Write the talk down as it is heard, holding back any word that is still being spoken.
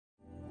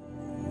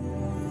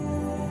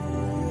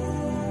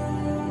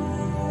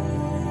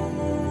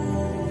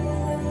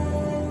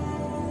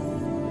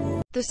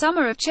The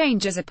summer of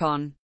change is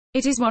upon.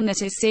 It is one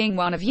that is seeing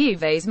one of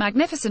Juve's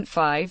magnificent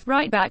five,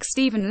 right-back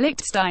Steven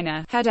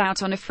Lichtsteiner, head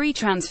out on a free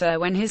transfer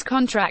when his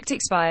contract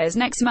expires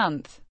next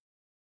month.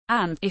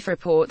 And, if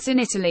reports in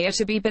Italy are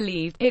to be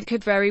believed, it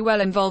could very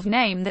well involve a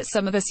name that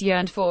some of us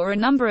yearned for a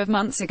number of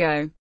months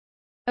ago.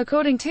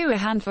 According to a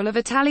handful of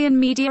Italian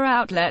media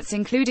outlets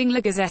including La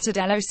Gazzetta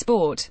dello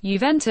Sport,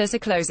 Juventus are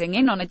closing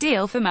in on a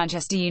deal for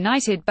Manchester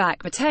United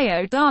back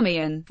Matteo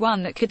Darmian,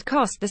 one that could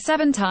cost the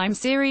seven-time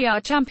Serie A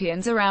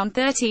champions around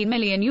 €13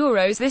 million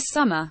this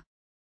summer.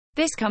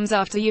 This comes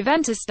after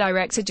Juventus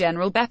Director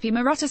General Beppe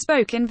Marotta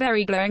spoke in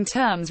very glowing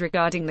terms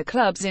regarding the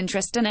club's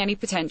interest and any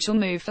potential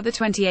move for the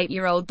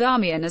 28-year-old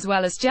Darmian as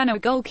well as Genoa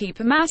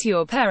goalkeeper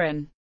Matteo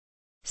Darmian.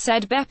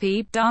 Said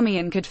Beppe,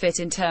 Darmian could fit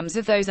in terms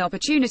of those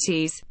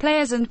opportunities,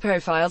 players and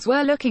profiles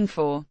we're looking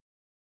for.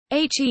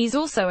 He's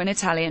also an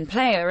Italian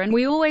player and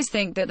we always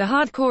think that the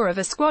hardcore of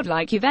a squad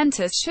like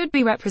Juventus should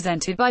be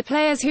represented by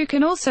players who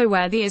can also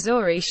wear the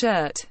Azzurri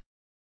shirt.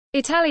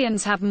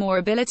 Italians have more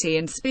ability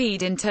and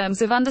speed in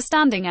terms of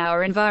understanding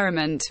our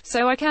environment,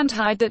 so I can't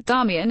hide that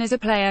Darmian is a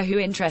player who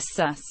interests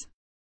us.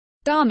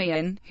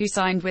 Darmian, who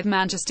signed with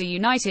Manchester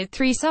United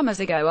 3 summers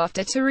ago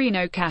after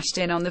Torino cashed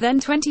in on the then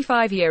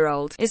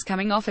 25-year-old, is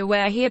coming off a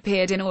where he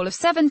appeared in all of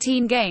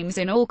 17 games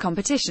in all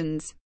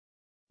competitions.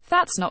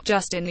 That's not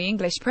just in the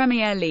English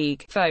Premier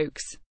League,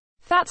 folks.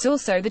 That's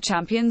also the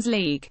Champions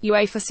League,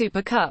 UEFA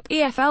Super Cup,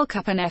 EFL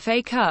Cup and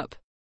FA Cup.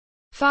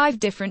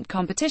 5 different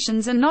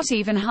competitions and not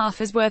even half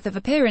his worth of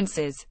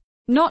appearances.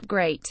 Not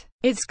great.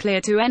 It's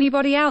clear to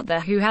anybody out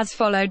there who has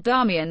followed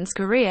Darmian's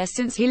career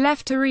since he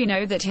left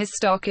Torino that his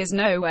stock is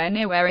nowhere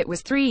near where it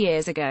was 3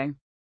 years ago.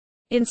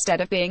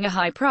 Instead of being a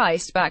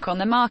high-priced back on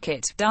the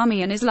market,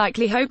 Darmian is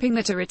likely hoping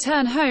that a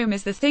return home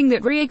is the thing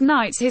that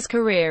reignites his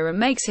career and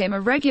makes him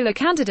a regular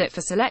candidate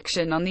for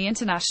selection on the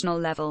international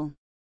level.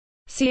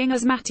 Seeing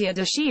as Matteo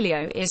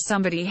Darmian is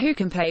somebody who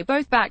can play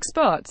both back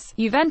spots,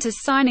 Juventus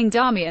signing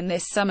Darmian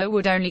this summer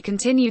would only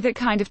continue that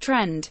kind of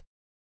trend.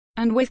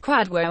 And with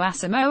Kwadwo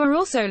Asamoah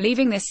also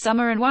leaving this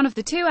summer and one of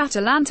the 2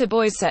 Atalanta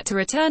boys set to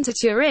return to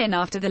Turin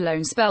after the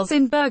loan spells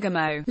in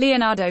Bergamo,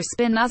 Leonardo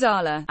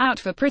Spinazzola, out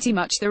for pretty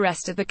much the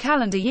rest of the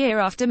calendar year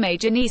after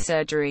major knee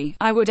surgery,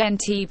 I would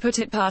put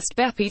it past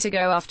Beppe to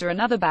go after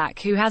another back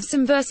who has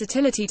some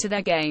versatility to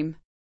their game.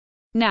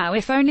 Now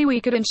if only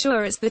we could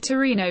ensure it's the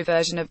Torino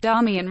version of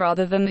Darmian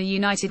rather than the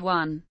United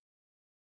one.